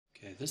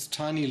Okay, this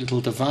tiny little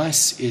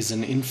device is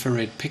an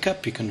infrared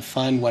pickup. You can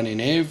find one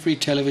in every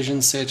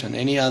television set and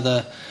any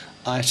other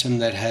item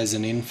that has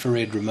an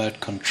infrared remote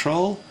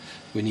control.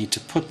 We need to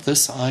put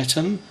this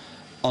item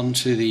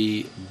onto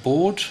the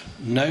board.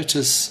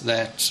 Notice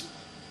that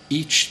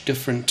each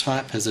different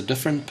type has a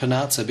different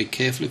pinout, so be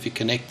careful. If you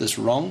connect this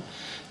wrong,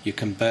 you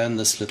can burn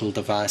this little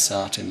device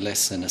out in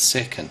less than a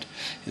second.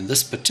 In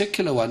this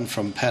particular one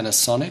from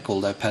Panasonic,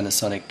 although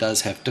Panasonic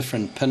does have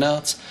different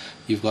pinouts,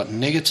 you've got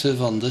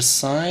negative on this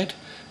side,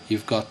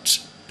 you've got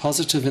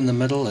positive in the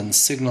middle, and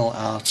signal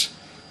out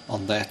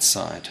on that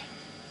side.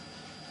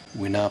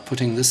 We're now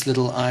putting this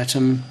little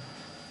item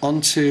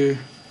onto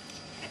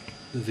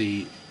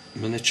the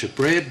miniature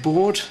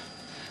breadboard,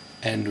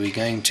 and we're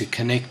going to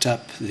connect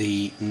up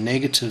the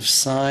negative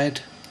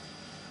side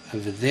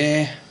over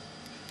there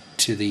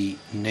to the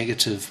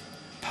negative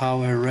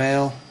power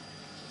rail,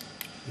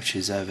 which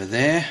is over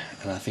there,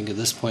 and I think at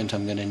this point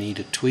I'm going to need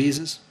a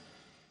tweezers.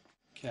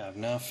 Okay, I've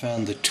now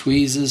found the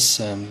tweezers,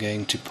 so I'm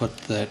going to put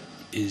that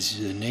is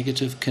the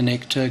negative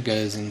connector,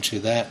 goes into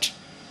that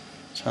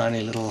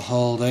tiny little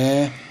hole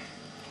there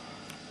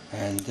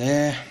and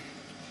there.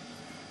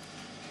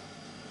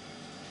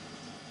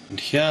 And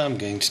here I'm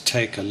going to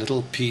take a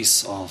little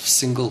piece of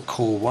single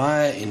core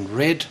wire in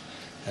red,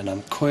 and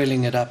I'm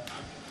coiling it up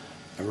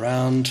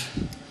around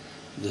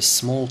the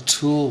small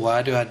tool.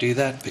 Why do I do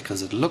that?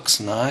 Because it looks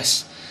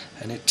nice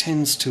and it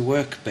tends to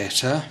work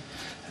better,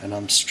 and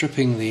I'm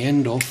stripping the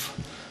end off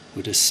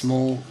with a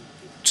small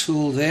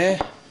tool there.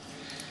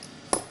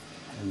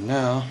 And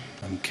now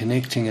I'm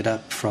connecting it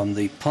up from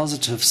the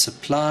positive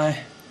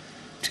supply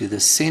to the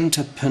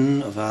center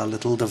pin of our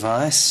little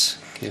device.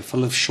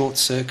 Careful of short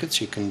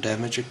circuits, you can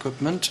damage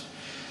equipment.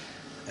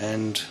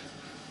 And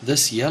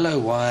this yellow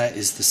wire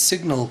is the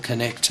signal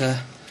connector,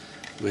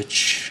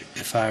 which,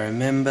 if I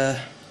remember,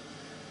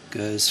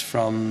 goes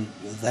from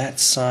that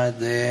side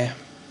there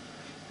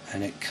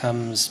and it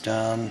comes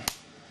down.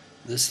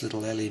 This little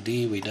LED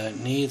we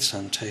don't need, so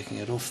I'm taking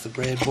it off the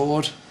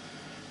breadboard.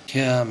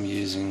 Here I'm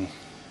using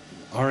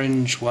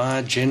orange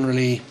wire.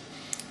 Generally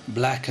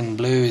black and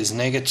blue is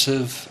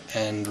negative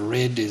and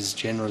red is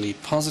generally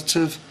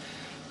positive,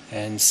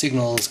 and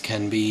signals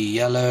can be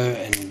yellow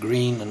and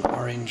green and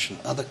orange and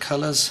other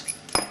colors.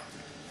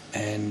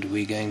 And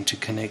we're going to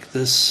connect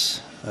this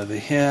over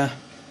here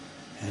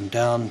and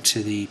down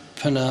to the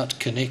pinout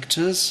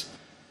connectors.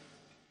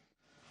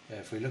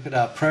 If we look at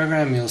our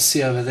program, you'll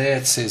see over there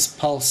it says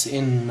pulse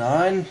in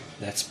 9,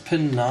 that's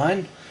pin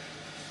 9.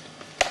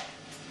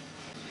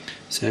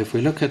 So if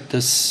we look at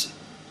this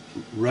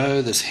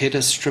row, this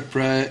header strip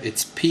row,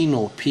 it's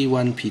P0,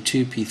 P1,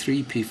 P2,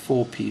 P3,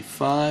 P4,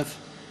 P5.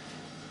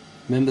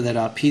 Remember that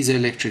our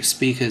piezoelectric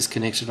speaker is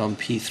connected on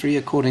P3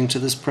 according to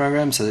this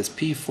program, so that's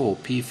P4,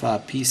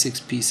 P5,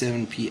 P6,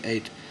 P7,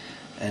 P8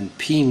 and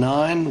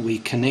P9 we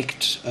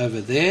connect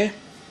over there.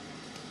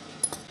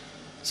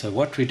 So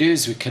what we do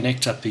is we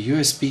connect up a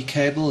USB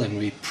cable and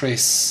we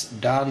press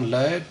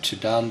download to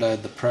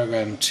download the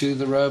program to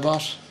the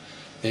robot.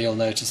 There you'll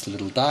notice the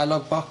little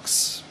dialog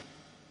box.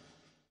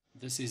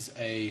 This is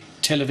a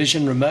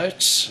television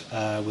remote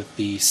with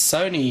the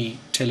Sony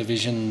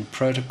television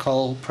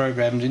protocol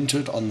programmed into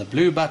it on the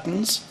blue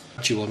buttons.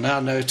 What you will now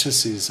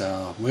notice is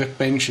our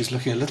workbench is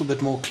looking a little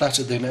bit more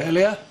cluttered than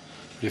earlier.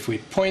 But if we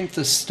point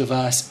this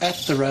device at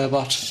the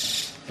robot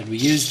and we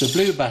use the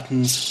blue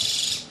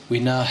buttons, we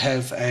now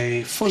have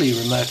a fully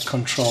remote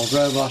controlled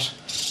robot,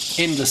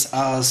 endless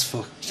hours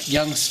for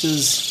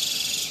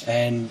youngsters,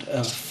 and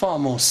a far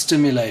more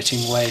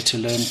stimulating way to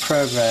learn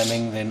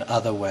programming than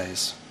other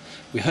ways.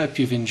 We hope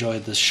you've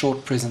enjoyed this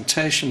short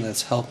presentation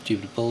that's helped you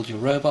to build your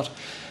robot.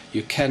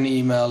 You can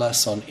email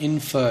us on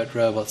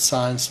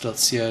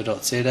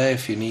info@robotscience.co.za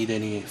if you need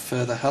any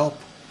further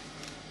help.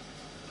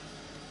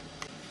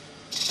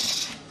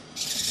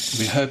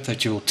 We hope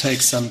that you'll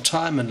take some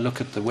time and look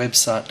at the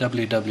website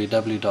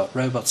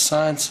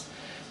www.robotscience,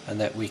 and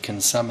that we can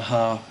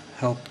somehow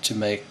help to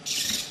make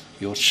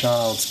your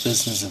child's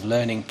business of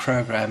learning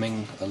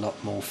programming a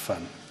lot more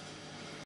fun.